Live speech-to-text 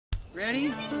Ready?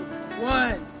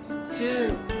 1, 2,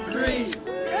 3.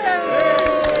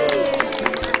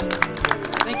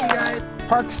 Thank you, guys.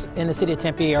 Parks in the city of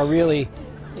Tempe are really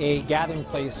a gathering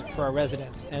place for our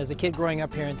residents. And as a kid growing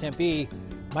up here in Tempe,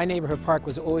 my neighborhood park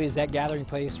was always that gathering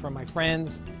place for my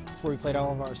friends. It's where we played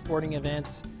all of our sporting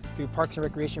events, through parks and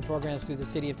recreation programs through the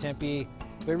city of Tempe.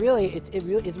 But really, it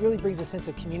really brings a sense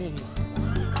of community.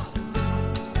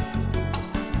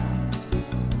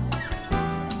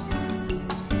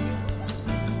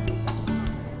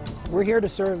 We're here to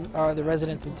serve the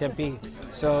residents in Tempe,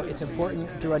 so it's important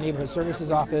through our neighborhood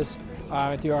services office,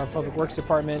 through our public works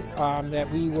department, that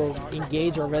we will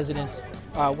engage our residents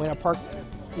when a park,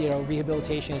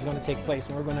 rehabilitation is going to take place,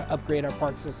 and we're going to upgrade our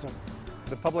park system.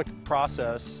 The public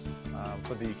process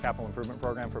for the capital improvement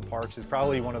program for parks is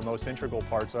probably one of the most integral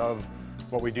parts of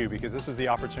what we do, because this is the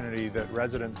opportunity that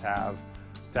residents have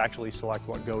to actually select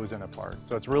what goes in a park.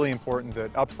 So it's really important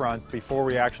that up front, before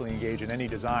we actually engage in any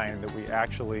design, that we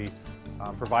actually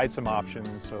provide some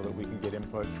options so that we can get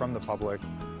input from the public,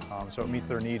 so it meets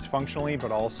their needs functionally,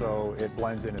 but also it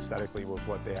blends in aesthetically with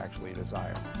what they actually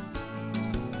desire.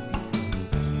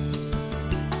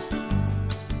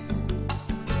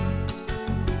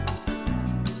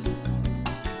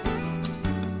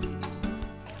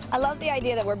 I love the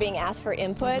idea that we're being asked for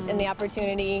input and the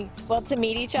opportunity, well, to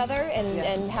meet each other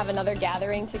and have another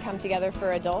gathering to come together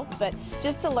for adults. But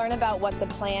just to learn about what the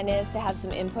plan is, to have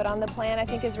some input on the plan, I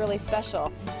think is really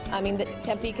special. I mean,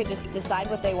 Tempe could just decide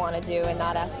what they want to do and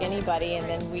not ask anybody, and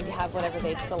then we'd have whatever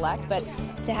they'd select. But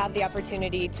to have the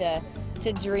opportunity to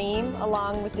dream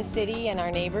along with the city and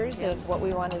our neighbors of what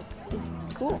we want is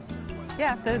cool.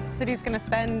 Yeah, if the city's going to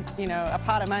spend, a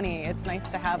pot of money, it's nice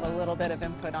to have a little bit of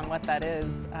input on what that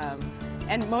is.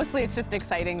 And mostly it's just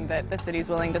exciting that the city's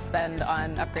willing to spend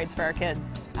on upgrades for our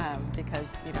kids, because,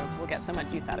 we'll get so much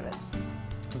use out of it.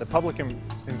 The public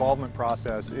involvement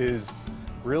process is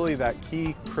really that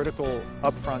key critical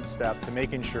upfront step to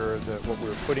making sure that what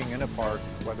we're putting in a park,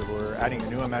 whether we're adding a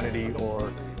new amenity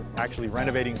or actually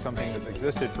renovating something that's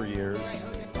existed for years,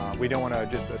 we don't want to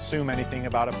just assume anything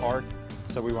about a park.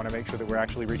 So we want to make sure that we're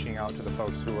actually reaching out to the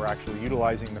folks who are actually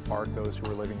utilizing the park, those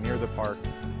who are living near the park,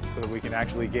 so that we can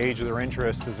actually gauge their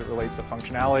interest as it relates to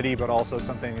functionality, but also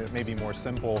something that may be more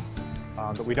simple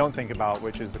that we don't think about,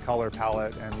 which is the color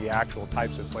palette and the actual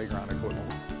types of playground equipment.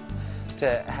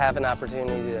 To have an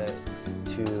opportunity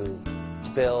to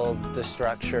build the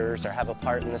structures or have a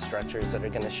part in the structures that are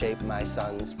going to shape my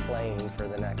son's playing for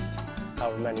the next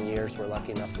however many years we're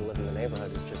lucky enough to live in the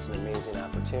neighborhood is just an amazing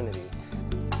opportunity.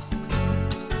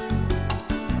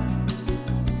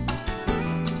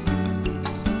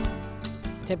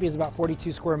 Tempe is about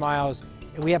 42 square miles,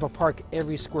 and we have a park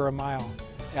every square mile.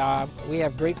 We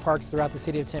have great parks throughout the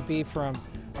city of Tempe, from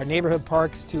our neighborhood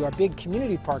parks to our big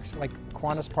community parks like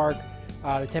Kiwanis Park,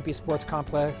 the Tempe Sports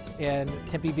Complex, and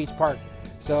Tempe Beach Park.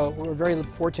 So we're very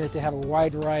fortunate to have a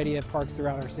wide variety of parks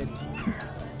throughout our city.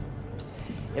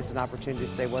 It's an opportunity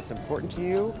to say what's important to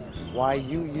you, why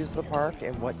you use the park,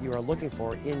 and what you are looking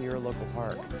for in your local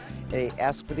park. They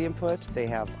ask for the input, they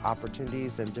have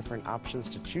opportunities and different options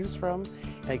to choose from,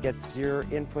 and it gets your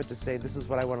input to say, this is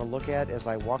what I want to look at as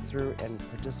I walk through and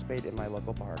participate in my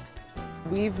local park.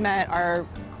 We've met our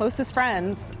closest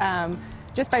friends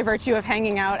just by virtue of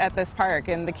hanging out at this park,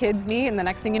 and the kids meet, and the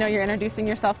next thing you know, you're introducing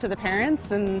yourself to the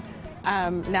parents, and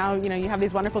now you have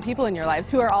these wonderful people in your lives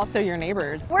who are also your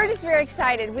neighbors. We're just very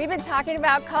excited. We've been talking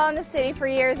about calling the city for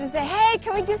years and say, hey,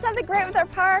 can we do something great with our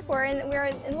park? We're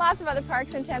in lots of other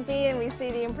parks in Tempe, and we see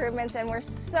the improvements, and we're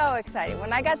so excited.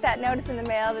 When I got that notice in the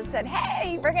mail that said,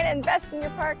 hey, we're going to invest in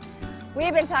your park,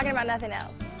 we've been talking about nothing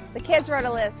else. The kids wrote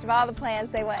a list of all the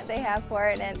plans they have for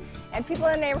it, and people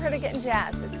in the neighborhood are getting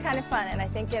jazzed. It's kind of fun, and I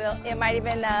think it might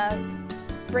even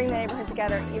bring the neighborhood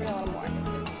together even a little more.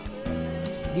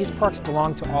 These parks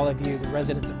belong to all of you, the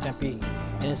residents of Tempe,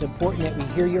 and it's important that we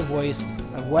hear your voice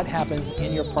of what happens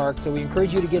in your park. So we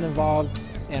encourage you to get involved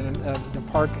in the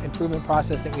park improvement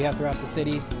process that we have throughout the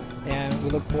city, and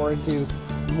we look forward to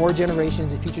more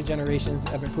generations and future generations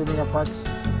of improving our parks.